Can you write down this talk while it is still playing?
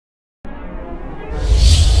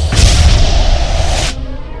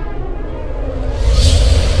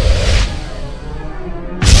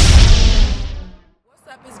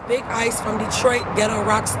Ice from Detroit, ghetto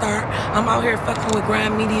rock star. I'm out here fucking with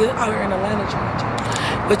grindmedia out here in Atlanta, Georgia.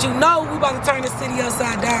 But you know we about to turn the city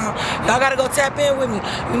upside down. Y'all gotta go tap in with me.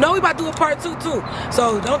 You know we about to do a part 2 too.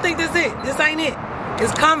 So don't think this it. This ain't it.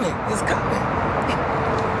 It's coming. It's coming.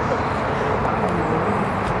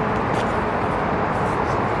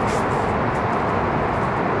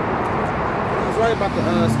 It's right about the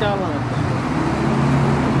skyline.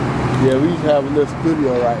 Yeah, we used to have a little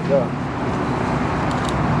studio right there.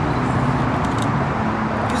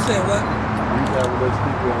 You said what? We used to have a little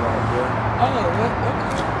studio right there. Oh, what?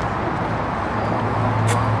 Okay.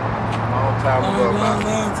 Long time ago.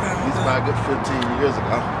 Long time ago. It's about a good 15 years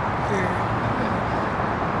ago. Yeah.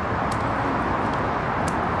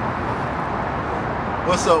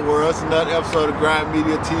 What's up, world? It's another episode of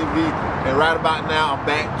grindmedia TV. And right about now, I'm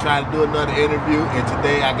back trying to do another interview. And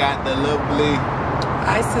today I got the lovely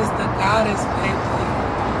Icis The Goddess, baby.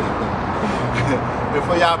 And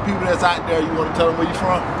for y'all people that's out there, you want to tell them where you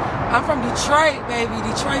from? I'm from Detroit, baby.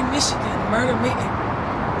 Detroit, Michigan. Murder Mitten.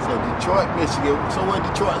 So Detroit, Michigan. So what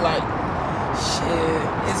Detroit like? Shit,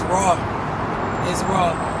 it's raw. It's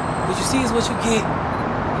raw. What you see is what you get.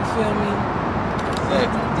 You feel me?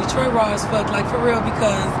 Exactly. Detroit raw as fuck, like for real,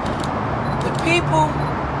 because the people,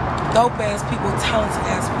 dope ass people, talented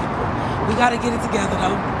ass people. We gotta get it together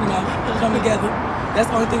though, you know, come together. That's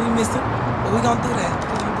the only thing we missing, but we gonna do that.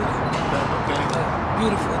 We gonna do that. Okay.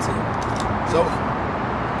 Beautiful too.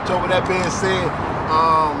 So with that being said,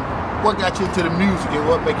 what got you into the music and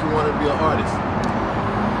what make you want to be an artist?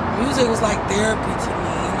 Music was like therapy to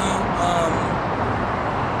me, you know.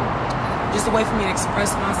 Just a way for me to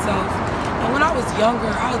express myself. And when I was younger,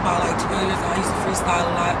 I was about like 12 years old. I used to freestyle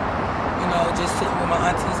a lot, you know, just sitting with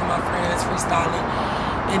my aunties and my friends freestyling.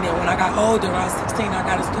 And then when I got older, when I was 16, I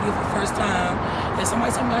got a studio for the first time. And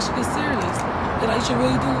somebody told me I should get serious. They're like, you should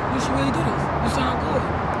really do this. You sound good.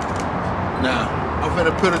 Now, I'm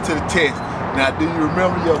finna put it to the test. Now, do you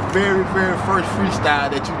remember your very, very first freestyle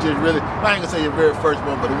that you just really, I ain't gonna say your very first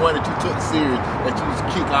one, but the one that you took serious, that you just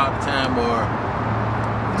kick all the time, or?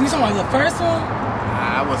 Do you talking about the first one?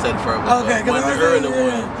 I wouldn't say the first one, okay, but one of the early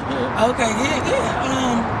ones. Okay,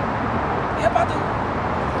 yeah, about the...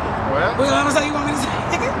 Well, what else you want me to say?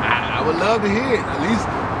 I would love to hear it, at least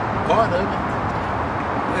part of it.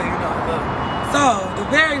 Well, you know, so the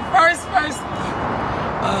very first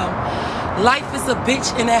life is a bitch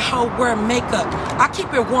in that hoe wear makeup. I keep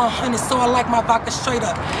it 100, so I like my vodka straight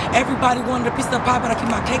up. Everybody wanted a piece of pie, but I keep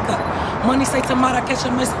my cake up. Money say tomato, catch a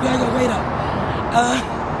mess, you your weight up.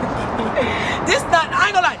 I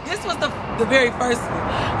ain't gonna lie, this was the very first one.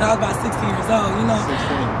 I was about 16 years old, you know.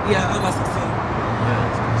 16? Yeah, I was about 16.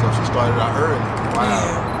 Yeah, so she started out early. Wow.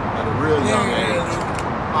 Yeah. At a real young age.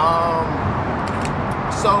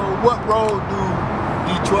 So what role do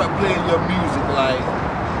Detroit play in your music? Like,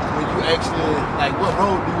 when you actually, like, what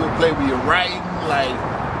role do it play when you're writing? Like,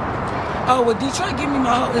 oh, well, Detroit give me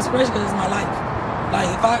my whole inspiration because it's my life. Like,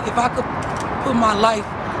 if I could put my life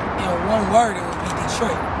in one word, it would be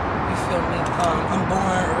Detroit. You feel me? I'm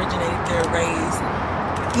born, originated there, raised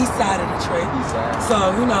east side of Detroit. East side.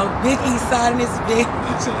 So, you know, big east side and it's big.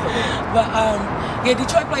 But yeah,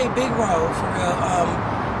 Detroit played a big role for real.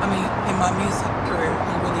 I mean, in my music career,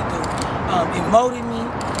 it really do. It molded me.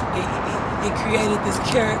 It created this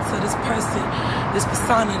character, this person, this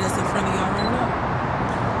persona that's in front of y'all right now.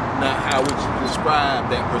 Now, how would you describe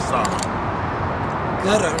that persona?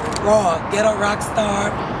 Gutter, raw, ghetto rock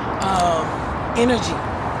star, energy.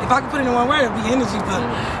 If I could put it in one word, it'd be energy, but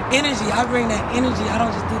energy, I bring that energy. I don't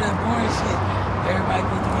just do that boring shit. Everybody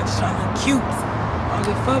be doing just trying to look cute. I don't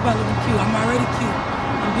give a fuck about looking cute. I'm already cute.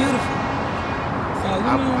 I'm beautiful. So,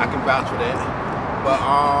 you know. I can vouch for that. But,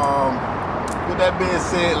 with that being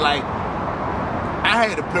said, like, I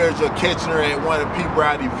had the pleasure of catching her at one of the P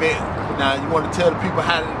Brown events. Now, you want to tell the people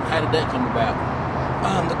how did that come about?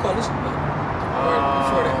 The coalition event. Or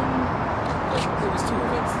before that. It was 2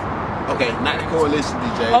 events. Okay, not the coalition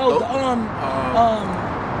DJ. Oh,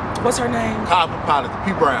 what's her name? Cosmopolitan,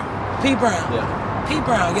 P Brown. P Brown. Yeah. P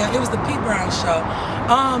Brown, yeah, it was the P Brown show.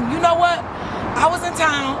 You know what? I was in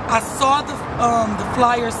town. I saw the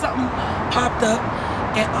flyer, something popped up,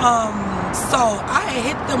 and so I had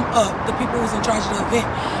hit them up, the people who was in charge of the event,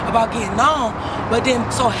 about getting on. But then,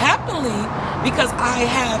 so happily, because I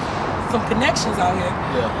have some connections out here,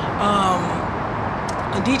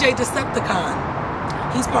 DJ Decepticon,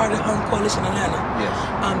 he's part of Coalition Atlanta. Yes.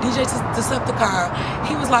 DJ Decepticon,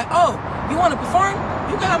 he was like, oh, you want to perform?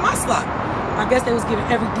 You got my slot. I guess they was giving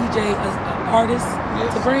every DJ an artist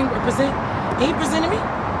to represent. And he presented me,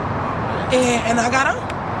 and I got on.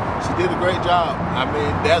 She did a great job. I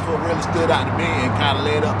mean, that's what really stood out to me and kind of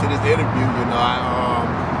led up to this interview. You know,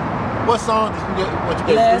 What song did you get? What you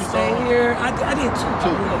get? Last 3 Day songs? Here. I did 2.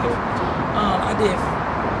 I believe. I did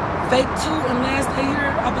Fake 2 and Last Day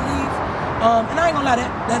Here, I believe. And I ain't gonna lie,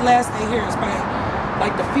 that Last Day Here is probably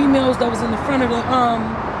like the females that was in the front of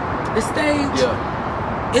the stage. Yeah.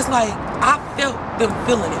 It's like I felt them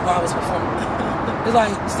feeling it while I was performing. It's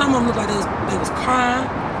like some of them looked like they was crying,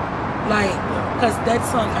 like because that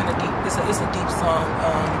song kind of deep. It's a deep song,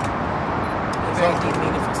 a very deep,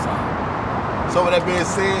 meaningful song. So with that being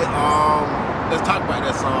said, let's talk about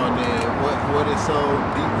that song then. What is so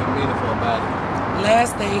deep and meaningful about it?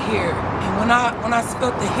 Last Day Here, and when I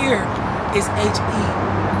spelled the here, it's HEAR,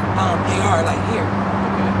 like here.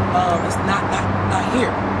 Okay. It's not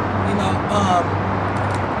here. You know,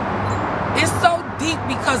 it's so deep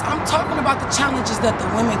because I'm talking about the challenges that the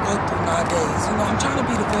women go through nowadays. You know, I'm trying to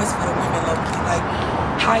be the voice for the women, low key, like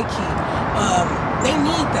high key. They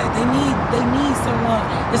need that. They need someone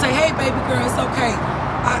to say, hey, baby girl, it's okay.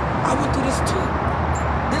 I went through this too.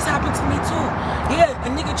 This happened to me too. Yeah, a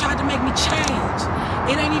nigga tried to make me change.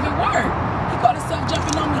 It ain't even work. He called himself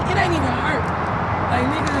jumping on me. It ain't even hurt. Like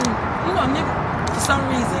nigga, you know, nigga, for some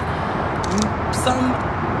reason, some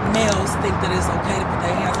males think that it's okay to put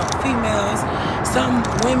their hands on females. Some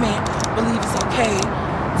women believe it's okay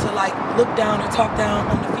to like look down or talk down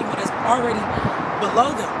on the female that's already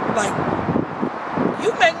below them. Like,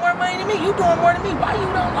 you make more money than me. You doing more than me. Why you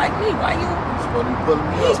don't like me? Why you?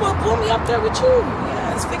 He's supposed to pull me up there with you.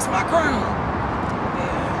 Yeah, let's fix my crown.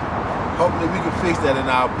 Yeah. Hopefully we can fix that in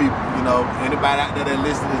our people. You know, anybody out there that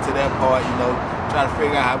listening to that part, you know, try to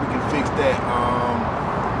figure out how we can fix that.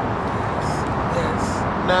 Yes.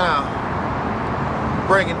 Now,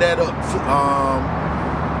 bringing that up,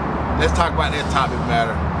 let's talk about that topic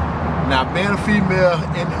matter. Now, being a female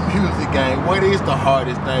in the music game, what is the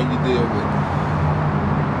hardest thing you deal with?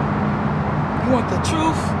 You want the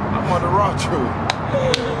truth? I want the raw truth.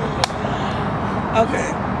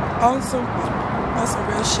 Okay. On some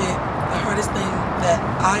real shit, the hardest thing that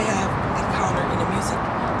I have encountered in the music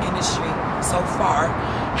industry so far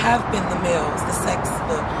have been the males, the sex,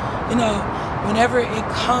 you know, whenever it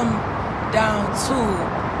come down to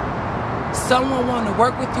someone wanting to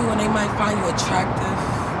work with you and they might find you attractive,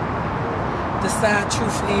 the sad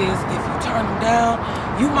truth is if you turn them down,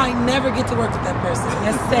 you might never get to work with that person.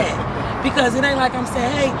 And that's sad. Because it ain't like I'm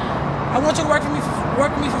saying, hey, I want you to work with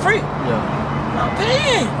me for free. Yeah. I'm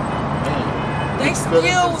paying. They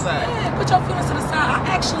still, man, put your feelings to the side. I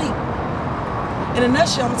actually, in a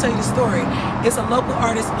nutshell, I'm gonna tell you the story. It's a local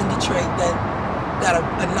artist in Detroit that got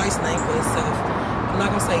a nice name for himself. I'm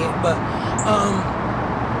not gonna say it, but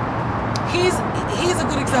he's a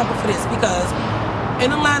good example for this because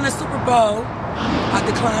in the line of Super Bowl, I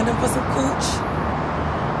declined him for some cooch.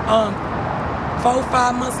 4 or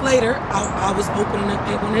 5 months later, I was opening up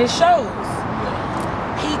at one of his shows.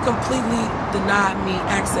 He completely denied me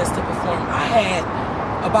access to perform. I had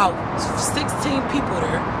about 16 people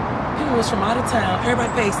there. People was from out of town. Everybody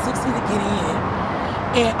paid $60 to get in.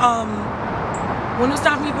 And when it was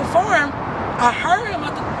time for me to perform, I heard him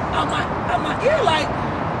out my ear like,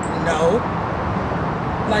 no.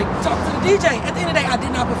 Like, talk to the DJ. At the end of the day, I did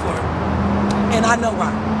not perform. And I know why.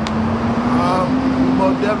 We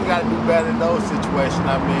most definitely got to do better in those situations.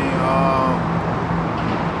 I mean,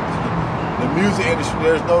 the music industry,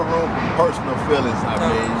 there's no room for personal feelings. I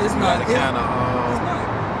mean, you got to kind of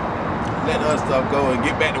let other stuff go and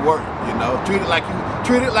get back to work. You know, treat it like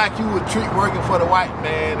you would treat working for the white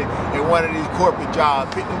man in one of these corporate jobs.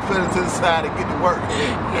 Pick them feelings to the side and get to work.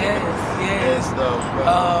 Yes. And stuff.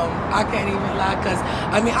 I can't even lie, cause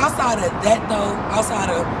I mean, outside of that though, outside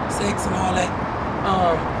of sex and all that,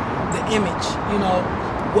 the image, you know,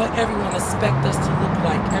 what everyone expects us to look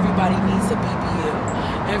like. Everybody needs a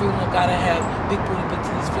BBL. Everyone gotta have big booty, big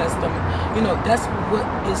titties, flat stomach. You know, that's what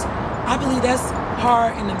is. I believe that's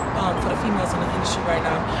hard in the for the females in the industry right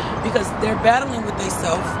now because they're battling with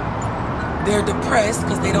themselves. They're depressed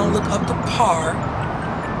because they don't look up to par.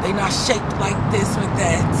 They not shaped like this or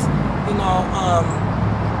that. You know,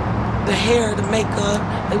 the hair, the makeup.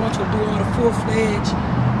 They want you to do all the full-fledged.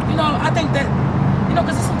 You know, I think that. You know,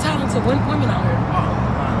 because there's some talented women out here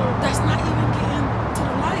that's not even getting to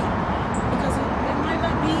the light because it might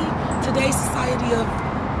not be today's society of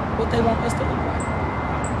what they want us to look like.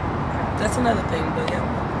 That's another thing, but yeah.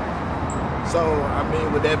 So, I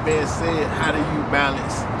mean, with that being said, how do you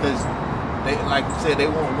balance? Because, they, like you said, they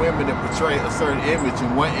want women to portray a certain image,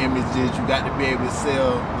 and one image is you got to be able to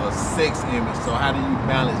sell a sex image. So, how do you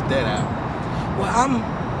balance that out? Well,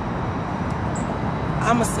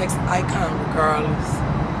 I'm a sex icon regardless.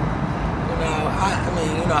 You know,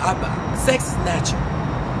 sex is natural.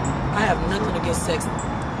 I have nothing against sex.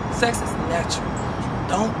 Sex is natural.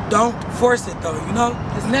 Don't force it though, you know?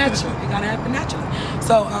 It's natural. It gotta happen naturally.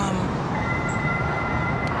 So,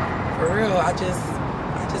 for real, I just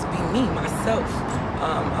be me, myself.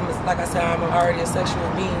 Like I said, I'm already a sexual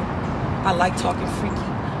being. I like talking freaky.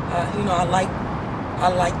 You know, I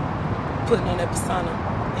like putting on that persona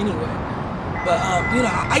anyway. But you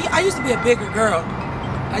know, I used to be a bigger girl.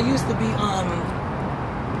 I used to be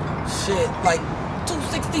like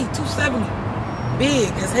 260, 270,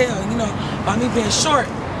 big as hell. You know, by me being short,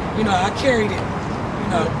 you know, I carried it. You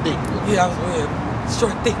know, thick. Yeah, I was real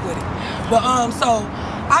short, thick with it. But so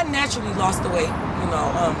I naturally lost the weight. You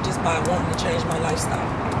know, just by wanting to change my lifestyle.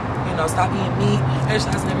 You know, stop eating meat,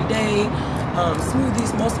 exercising every day,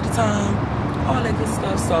 smoothies most of the time, all that good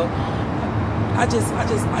stuff. So I just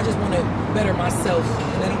want to better myself,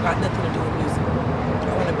 and that don't got nothing to do with music.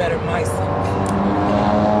 I want to better myself.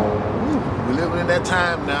 We're living in that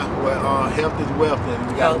time now where health is wealth, and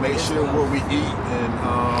we got to make sure what we eat and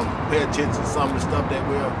pay attention to some of the stuff that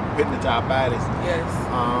we're putting into our bodies. Yes.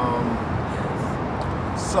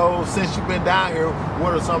 So since you've been down here,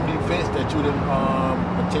 what are some of the events that you done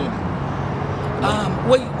attended?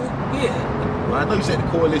 Well, I know you said the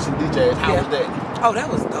Coalition DJs. How was that? Oh, that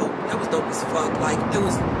was dope. That was dope as fuck. Like, it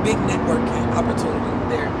was big networking opportunity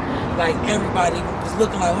there. Like, everybody was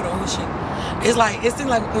looking like, hold on, who is she? It's like, it seemed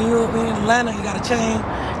like when you're in Atlanta, you got a chain,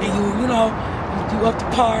 and you know, you up to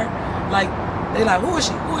par. Like, they like, who is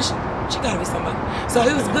she? Who is she? She gotta be somebody. So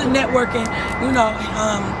it was good networking. You know,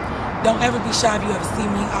 don't ever be shy if you ever see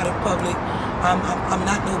me out in public. I'm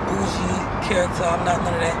not no bougie character. I'm not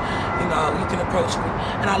none of that. You know, you can approach me.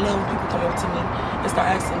 And I love when people come up to me and start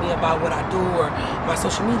asking me about what I do or my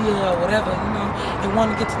social media or whatever, you know, and want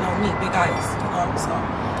to get to know me, Big Ice, you know. So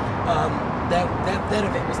that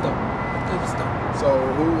event was dope. It was dope. So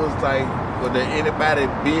who was like, was there anybody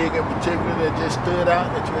big in particular that just stood out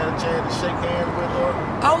that you had a chance to shake hands with? Or?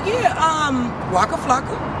 Oh yeah, Waka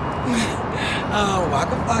Flocka.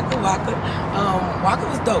 Waka. Waka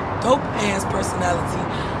was dope. Dope ass personality.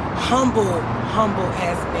 Humble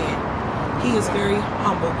ass man. He is very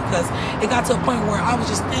humble because it got to a point where I was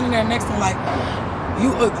just standing there next to him like,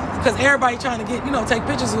 because everybody trying to get, you know, take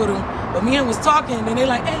pictures with him. But me and him was talking and they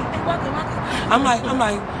like, hey, Waka. I'm like,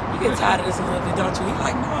 you get tired of this a little bit, don't you? He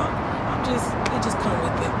like, no, it just come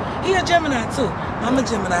with it. He a Gemini too. I'm a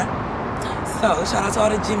Gemini. So shout out to all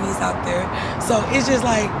the Jimmies out there. So it's just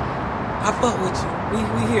like, I fuck with you. We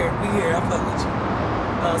here. I fuck with you.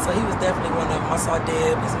 So he was definitely one of them. I saw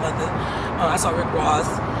Deb, his mother. I saw Rick Ross.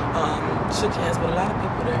 Shook hands with a lot of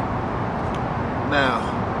people there. Now,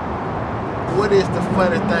 what is the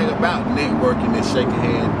funny thing about networking and shaking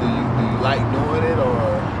hands? Do you like doing it, or?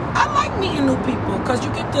 I like meeting new people because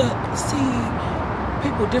you get to see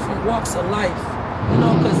people different walks of life. You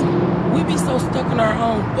know, because we be so stuck in our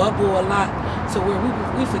own bubble a lot, to where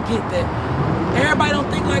we forget that everybody don't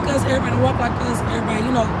think like us, everybody don't walk like us, everybody,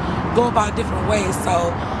 you know, go about different ways.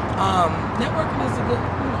 So networking is a good,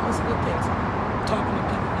 you know, it's a good thing. Talking to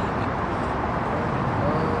people, meeting people.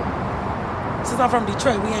 Since I'm from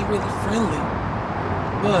Detroit, we ain't really friendly,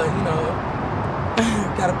 but you know,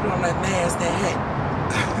 gotta put on that mask, that hat,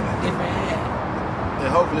 different hat. And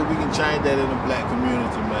hopefully we can change that in the black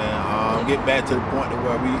community, man. Get back to the point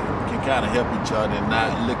where we can kind of help each other and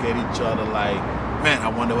not look at each other like, man,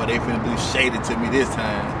 I wonder what they finna do shady to me this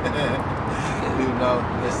time. You know,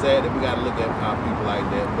 it's sad that we gotta look at our people like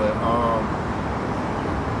that. But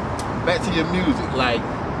back to your music, like,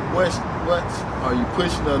 what are you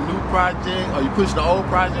pushing a new project? Are you pushing the old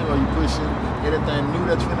project? Are you pushing anything new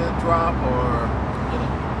that's finna drop, or you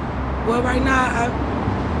know? Well, right now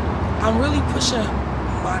I'm really pushing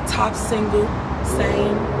my top single,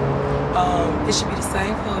 Same. It should be the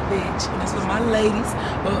same for a bitch, and it's for my ladies.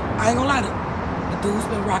 But I ain't gonna lie, the dudes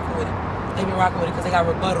been rocking with it. They been rocking with it because they got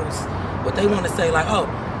rebuttals. What they want to say, like, oh,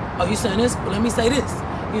 you saying this? Well, let me say this.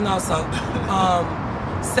 You know, so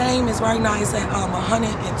Same is right now. It's at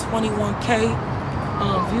 121K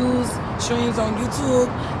views, streams on YouTube.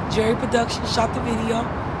 Jerry Production shot the video.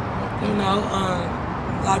 You know,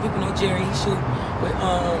 a lot of people know Jerry. He shoot with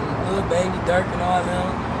Lil Baby, Dirk, and all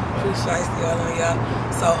them. Pretty shiesty, all of y'all.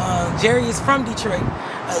 So Jerry is from Detroit.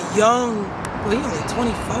 A young, well, he only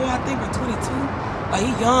 24, I think, or 22. Like,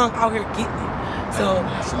 he young out here getting it. So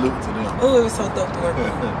salute to them. Oh, it was so dope to work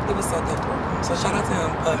with him. It was so dope to work with him. So shout out to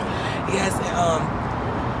him. Yes,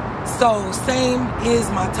 so Same is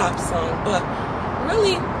my top song, but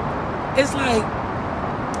really, it's like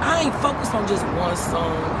I ain't focused on just one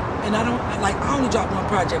song, and I only dropped one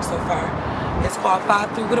project so far. It's called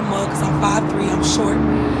 5'3" with a mug, because I'm 5'3", I'm short,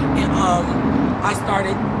 and I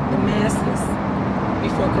started the masses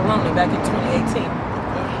before Corona back in 2018.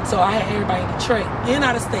 So I had everybody in Detroit and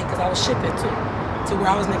out of state because I was shipping to where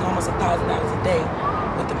I was making almost $1,000 a day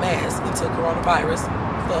with the mask until coronavirus.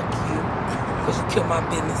 Fuck you, because you killed my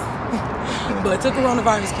business. But until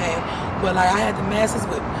coronavirus came, but like I had the masses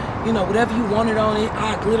with, you know, whatever you wanted on it,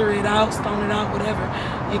 I glitter it out, stone it out, whatever.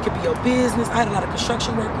 It could be your business. I had a lot of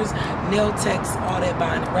construction workers, nail techs, all that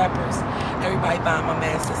buying it, rappers, everybody buying my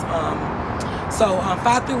masses. So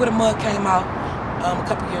 5'3" with a Mug came out a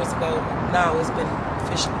couple years ago. Now it's been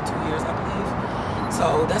officially 2 years, I believe.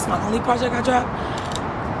 So that's my only project I dropped.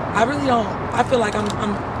 I really don't. I feel like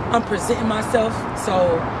I'm presenting myself.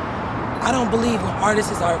 So I don't believe when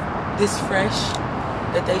artists are this fresh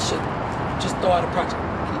that they should just throw out a project.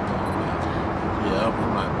 Yeah, we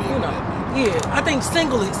might be. You know, yeah. I think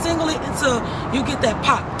single it until you get that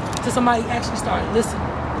pop, till somebody actually start listening.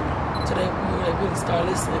 Till they really start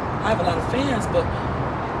listening. I have a lot of fans, but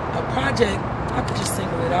a project I could just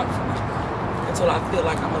single it out for me until I feel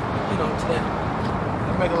like I'm to that.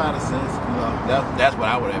 That make a lot of sense. You know, that's what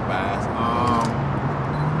I would advise.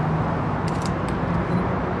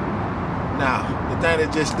 Now, the thing that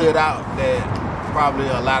just stood out that probably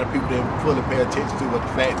a lot of people didn't fully pay attention to was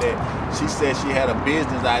the fact that she said she had a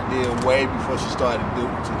business idea way before she started to do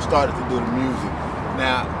the music.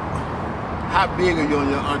 Now, how big are you on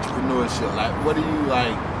your entrepreneurship? Like, what do you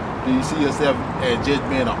like? Do you see yourself as just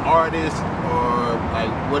being an artist, or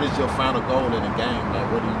like, what is your final goal in the game? Like,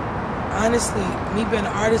 what do you? Honestly, me being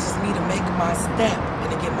an artist is me to make my stamp and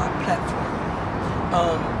to get my platform.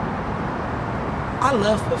 I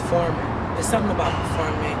love performing. There's something about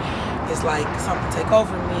performing. It's like something take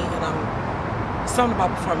over me, and something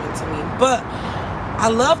about performing to me. But I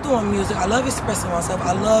love doing music. I love expressing myself.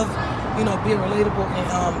 I love, being relatable and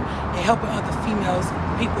helping other females,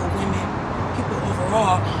 people, women, people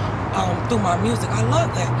overall through my music. I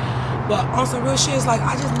love that. But on some real shit, it's like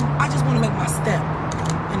I just want to make my stamp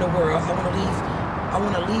in the world. I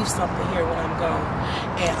want to leave something here when I'm gone.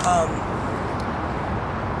 And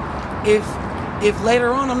if later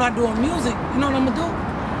on I'm not doing music, you know what I'm gonna do?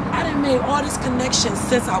 I done made all these connections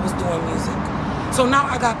since I was doing music. So now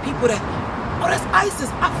I got people that, oh, that's Icis.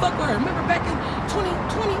 I fuck with her. Remember back in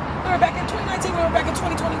 2020? Remember back in 2019? Remember back in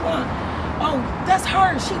 2021? Oh, that's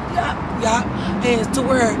her. She, yeah. And to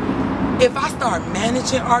where if I start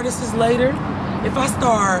managing artists later, if I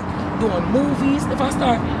start doing movies, I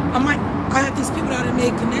have these people that I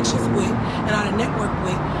made connections with and I network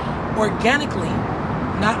with organically.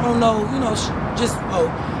 Not on just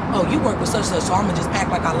you work with such and such, so I'm gonna just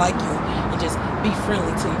act like I like you and just be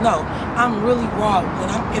friendly to you. No, I'm really raw.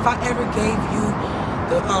 If I ever gave you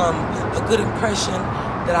a good impression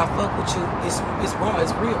that I fuck with you, it's raw,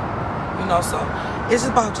 it's real. So it's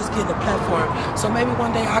about just getting a platform. So maybe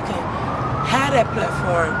one day I can have that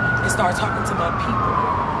platform and start talking to my people.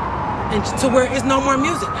 And to where it's no more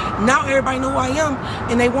music. Now everybody know who I am,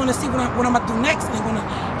 and they want to see what I'm about to do next, and they want to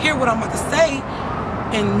hear what I'm about to say,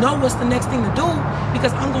 and know what's the next thing to do,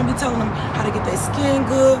 because I'm gonna be telling them how to get their skin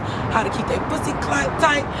good, how to keep their pussy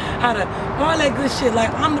tight, how to all that good shit.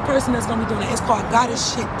 Like, I'm the person that's gonna be doing that. It's called Goddess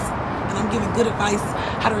shit, and I'm giving good advice,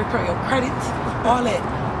 how to repair your credit,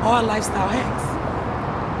 all lifestyle hacks.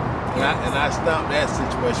 And I stumped that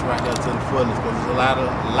situation right there to the fullest, because there's a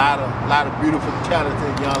lot of beautiful,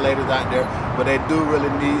 talented young ladies out there, but they do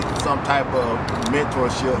really need some type of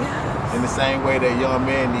mentorship. Yes. In the same way that young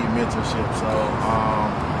men need mentorship. So,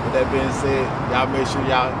 with that being said, y'all make sure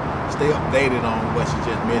y'all stay updated on what she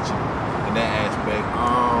just mentioned in that aspect.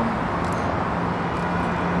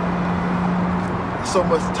 So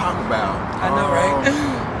much to talk about. I know, right?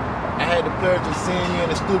 I had the pleasure of seeing you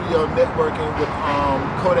in the studio networking with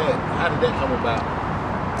Kodak. How did that come about?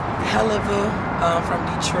 Helliva from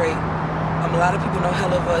Detroit. A lot of people know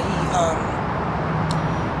Helliva.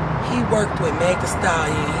 He worked with Meg Thee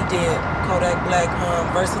Stallion. He did Kodak Black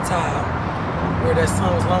Versatile, where that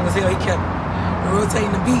song was long as hell. He kept rotating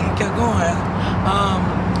the beat and kept going.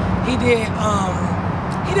 He did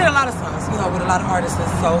a lot of songs, with a lot of artists.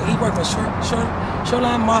 So he worked with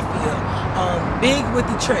Shoreline Mafia, big with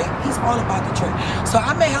Detroit. He's all about Detroit. So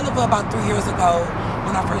I met Helliva about 3 years ago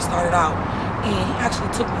when I first started out, and he actually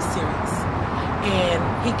took me serious, and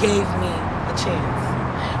he gave me a chance.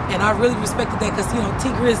 And I really respected that because,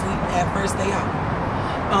 T Grizzly had First Day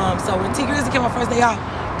Out. So when T Grizzly came on First Day Out,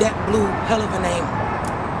 that blew Helliva name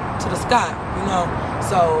to the sky,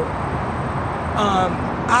 So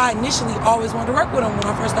I initially always wanted to work with him when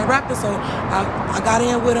I first started rapping. So I got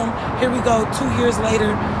in with him. Here we go, 2 years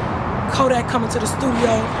later, Kodak coming to the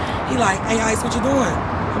studio. He like, hey, Ice, what you doing?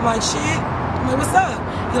 I'm like, shit. I'm like, what's up?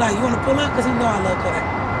 He like, you want to pull up? Because he know I love Kodak.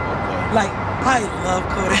 Okay. Like, I love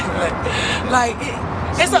Kodak. Like,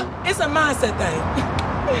 it's a mindset thing.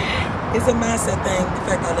 It's a mindset thing, the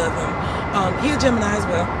fact I love him. He a Gemini as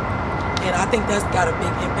well. And I think that's got a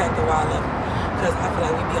big impact on why I love him. Because I feel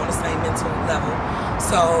like we be on the same mental level.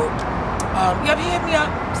 So, yeah, he hit me up,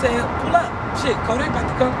 said, pull up. Shit, Kodak about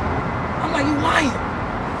to come. I'm like, you lying.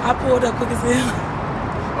 I pulled up quick as hell.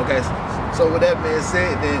 Okay, so with that being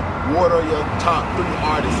said, then what are your top 3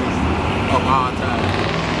 artists of all time?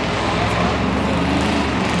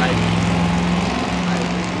 Like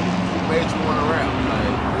who made you want to rap?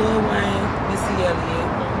 Like Lil Wayne, Missy Elliott,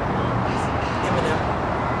 Eminem.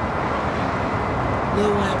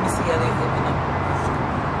 Lil Wayne, Missy Elliott, Eminem.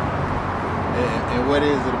 And what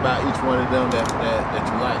is it about each one of them that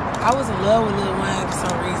you like? I was in love with Lil Wayne for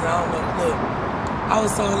some reason. I don't know. Look, I was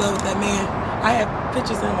so in love with that man. I have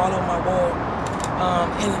pictures of him all over my wall.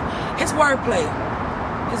 And his wordplay.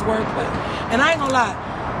 And I ain't gonna lie,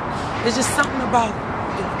 it's just something about,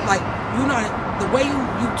 like, you know, the way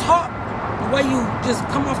you talk, the way you just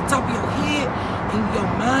come off the top of your head and your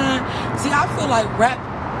mind. See, I feel like rap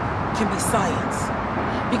can be science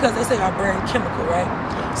because they say our brain chemical, right?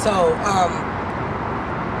 So,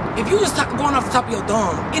 if you just going off the top of your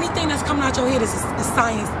dome, anything that's coming out your head is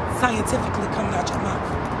scientifically coming out your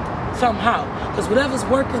mouth somehow. Because whatever's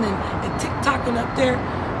working and tick-tocking up there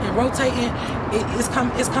and rotating, it's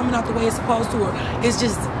coming out the way it's supposed to, or it's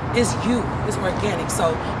organic.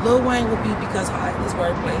 So Lil Wayne would be because his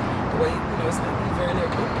wordplay, the way, you know, it's very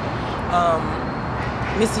lyrical.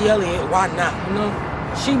 Missy Elliott, why not? You know,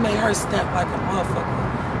 she made her step like a motherfucker.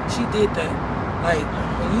 She did that. Like,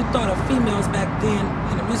 when you thought of females back then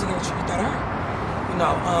in the music industry, you thought of her. You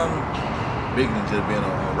know, bigger than just being a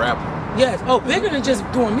rapper. Yes. Oh, bigger than just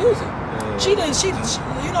doing music. She didn't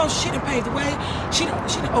pave the way. She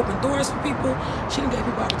didn't open doors for people. She didn't give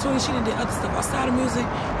people opportunities. She didn't do other stuff outside of music.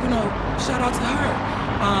 You know, shout out to her.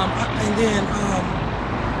 And then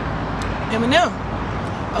Eminem.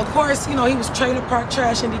 Of course, you know, he was trailer park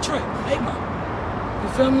trash in Detroit. Hey, man. You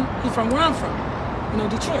feel me? He from where I'm from. You know,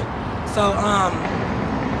 Detroit. So,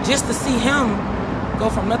 just to see him go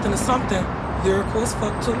from nothing to something, lyrical as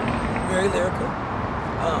fuck too, very lyrical.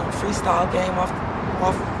 Freestyle game off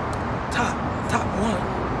top one.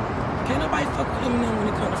 Can't nobody fuck with Eminem when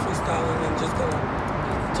it comes to freestyling and just go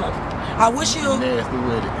talk. I wish he'll. Nasty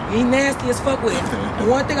with it. He nasty as fuck with it. And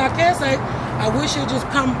one thing I can say, I wish he'll just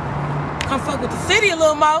come fuck with the city a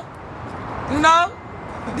little more. You know,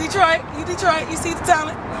 Detroit, you see the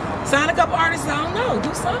talent. Sign a couple artists, I don't know,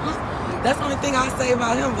 do something. That's the only thing I say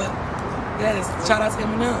about him, but yes, shout out to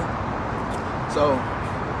Eminem. So,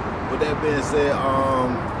 with that being said,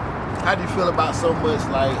 how do you feel about so much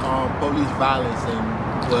like police violence and,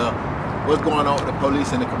 well, what's going on with the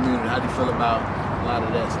police in the community? How do you feel about a lot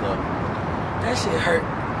of that stuff? That shit hurt.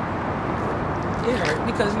 It hurt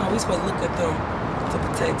because, you know, we supposed to look at them to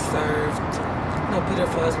protect, serve, to, you know, be there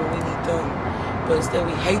for us when we need them. But instead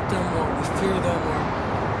we hate them or we fear them, or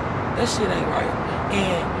that shit ain't right.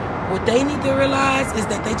 And what they need to realize is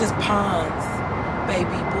that they just pawns,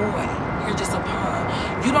 baby boy. You're just a pawn.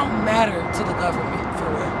 You don't matter to the government, for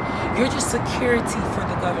real. You're just security for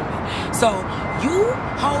the government. So you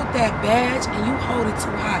hold that badge and you hold it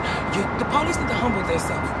too high. The police need to humble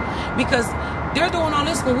themselves because they're doing all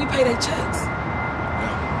this when we pay their checks.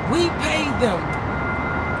 We pay them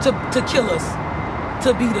to kill us,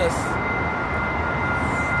 to beat us.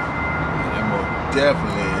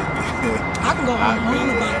 Definitely. I can go on and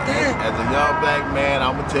on about that. As a young black man,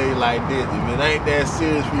 I'm gonna tell you like this: if it ain't that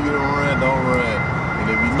serious for you to run, don't run.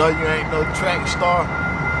 And if you know you ain't no track star,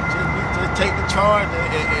 just take the charge and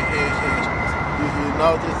you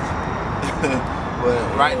know, just. But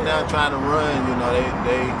right now, trying to run, you know,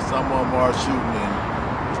 they some of them are shooting and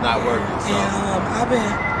it's not working. So. And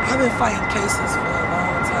I've been fighting cases for a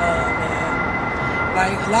long time, man.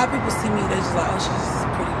 Like a lot of people see me, they just like, oh, she's just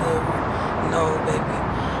pretty little. No, baby.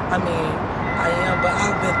 I mean, I am, but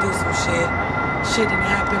I've been through some shit. Shit didn't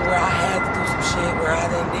happen where I had to do some shit where I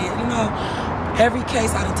didn't did. You know, every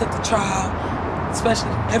case I done took to trial,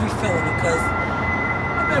 especially every felony, because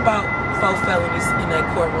I've been about 4 felonies in that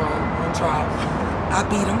courtroom on trial. I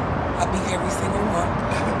beat them. I beat every single one.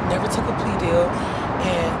 Never took a plea deal.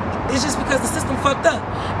 And it's just because the system fucked up.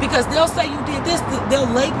 Because they'll say you did this,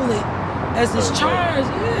 they'll label it as this charge.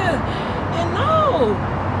 Yeah. And no,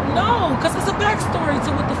 because it's a backstory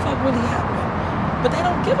to what the fuck really happened. But they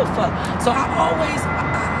don't give a fuck. So I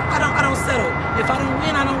don't settle. If I don't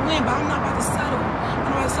win, I don't win. But I'm not about to settle. I'm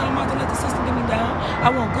not about to settle. I'm about to let the system get me down. I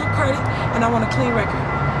want good credit and I want a clean record.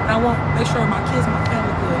 And I want to make sure my kids, my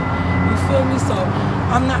family good. You feel me? So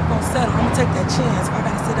I'm not gonna settle. I'm gonna take that chance. If I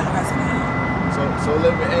gotta sit down, I gotta sit down. So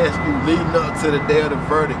let me ask you, leading up to the day of the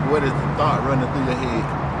verdict, what is the thought running through your head?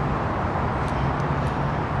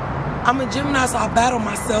 I'm a Gemini, so I battle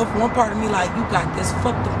myself. One part of me like, you got this,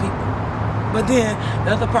 fuck them people. But then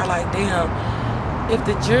the other part like, damn, if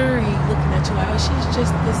the jury looking at you like, oh, she's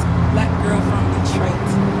just this black girl from Detroit.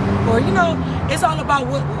 Or, you know, it's all about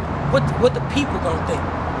what the people gonna think.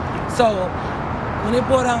 So when it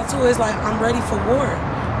boiled down to it, it's like, I'm ready for war.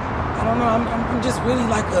 I don't know, I'm just really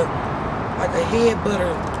like a head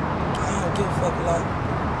butter. I don't give a fuck a lot.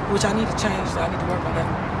 Which I need to change, so I need to work on that.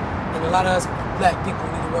 And a lot of us black people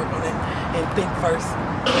need to work on it and think first.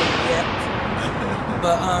 Yeah.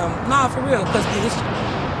 But nah, for real, because I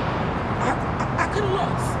could have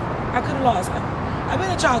lost. I could have lost. I've been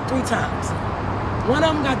in trial 3 times. One of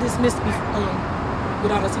them got dismissed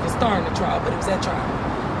without us even starting the trial, but it was that trial.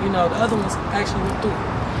 You know, the other ones actually went through.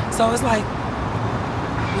 So it's like,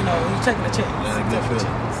 you know, you're taking a chance. Yeah, good feeling.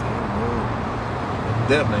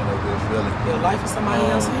 Definitely ain't no good feeling. Your life in somebody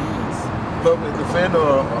else's hands. Public defender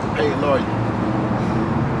or paid lawyer?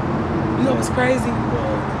 You know what's crazy?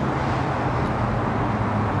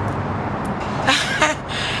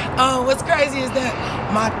 What's crazy is that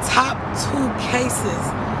my top 2 cases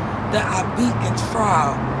that I beat in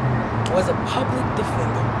trial was a public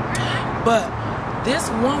defender. But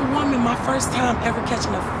this one woman, my first time ever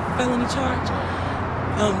catching a felony charge,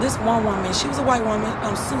 this one woman, she was a white woman,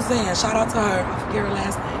 Suzanne, shout out to her, I forget her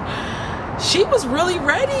last name. She was really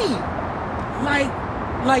ready. Like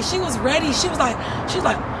she was ready. She was like,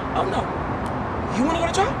 oh no, you wanna go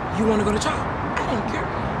to trial? You wanna go to trial? I don't care.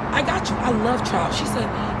 I got you. I love trial. She said,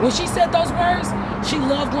 when she said those words, she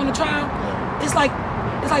loved going to trial. It's like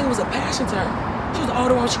it was a passion to her. She was the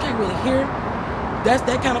older one, she can't really hear. That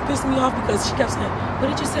kind of pissed me off because she kept saying,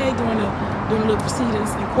 what did you say during the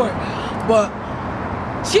proceedings in court? But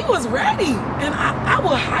she was ready, and I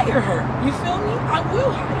will hire her. You feel me? I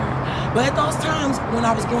will hire her. But at those times when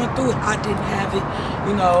I was going through it, I didn't have it,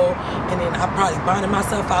 you know, and then I probably bonded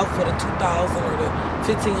myself out for the 2,000 or the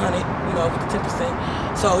 1,500, you know, with the 10%.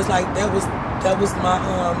 So it's like that was my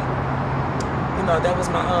you know, that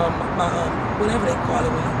was my whatever they call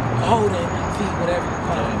it, holding fee, whatever you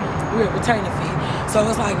call it, retaining fee. So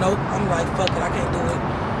it's like, nope, I'm like, fuck it, I can't do it.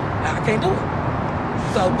 I can't do it.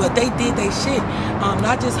 So, but they did their shit.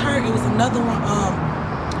 Not just her, it was another one.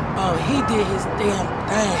 He did his damn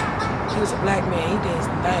thing. He was a black man. He did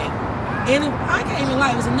his thing. And I can't even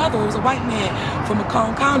lie. It was another one. It was a white man from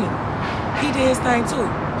Macomb County. He did his thing too.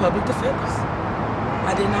 Public defenders.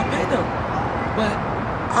 I did not pay them, but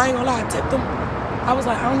I ain't gonna lie. I tipped them. I was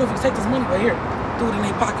like, I don't know if you take this money, but here, threw it in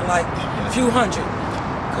their pocket like a few hundred,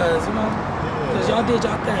 cause you know, cause y'all did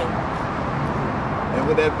y'all thing. And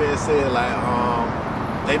with that being said, like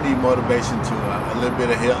they need motivation to a little bit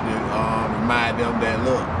of help to remind them that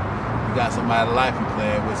look, you got somebody's life you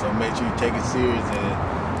playing with, so make sure you take it serious.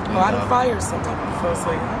 And I done fired somebody before,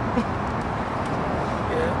 so yeah,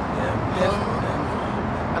 definitely.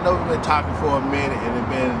 I know we've been talking for a minute, and it's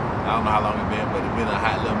been, I don't know how long it's been, but it's been a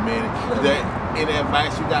hot little minute. Is there any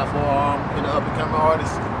advice you got for any up and coming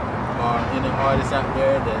artists or any artists out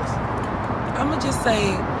there that's? I'm gonna just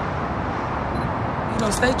say, you know,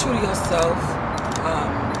 stay true to yourself.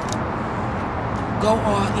 Go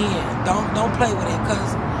all in. Don't play with it.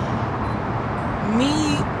 Cause me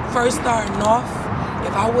first starting off,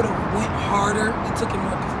 if I would have went harder and took it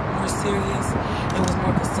more serious and was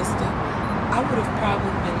more consistent, I would have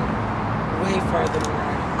probably been way farther than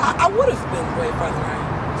I would have been way farther than I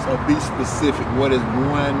am. So be specific. What is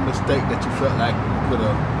one mistake that you felt like you could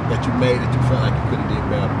have, that you made, that you felt like you could have did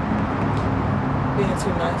better? Being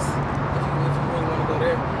too nice. If you really want to go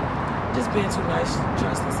there, just being too nice,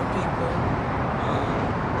 trusting some people.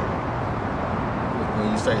 When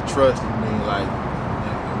you say trust, you mean like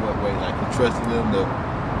in what way? Like you trusted them to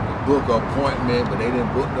book an appointment, but they didn't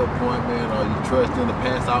book the appointment, or you trust them to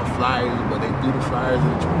pass out flyers, but they threw the flyers in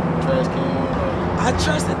the trash can? Or? I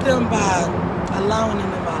trusted them by allowing them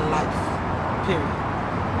in my life, period.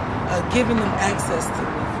 Giving them access to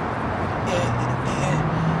me. And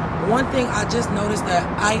one thing I just noticed that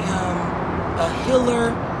I am a healer,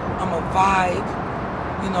 I'm a vibe,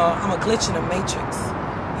 you know, I'm a glitch in the matrix,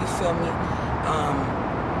 you feel me?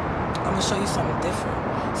 I'm gonna show you something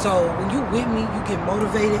different. So when you with me, you get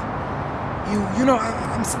motivated. You know,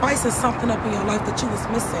 I'm spicing something up in your life that you was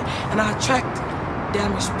missing, and I attract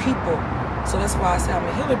damaged people. So that's why I say I'm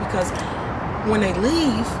a healer, because when they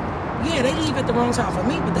leave, yeah, they leave at the wrong time for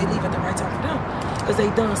me, but they leave at the right time for them, because they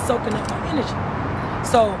done soaking up my energy.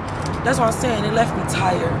 So that's what I'm saying. It left me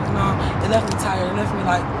tired, you know. It left me tired. It left me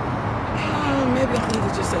like, maybe I need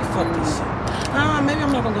to just say fuck this shit. Maybe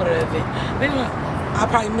I'm not gonna go to that event. Maybe I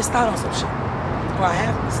probably missed out on some shit. Or I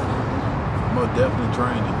have missed out. Most definitely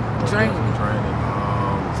training. Training.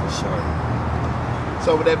 For sure.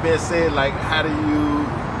 So with that being said, like, how do you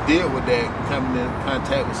deal with that, coming in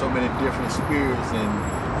contact with so many different spirits and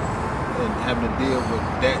having to deal with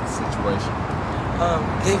that situation?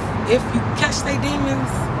 If you catch they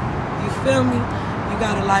demons, you feel me? You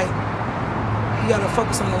gotta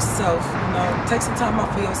focus on yourself. You know, take some time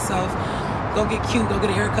out for yourself. Go get cute. Go get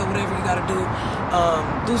a haircut. Whatever you gotta do.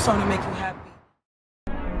 Do something to make you happy.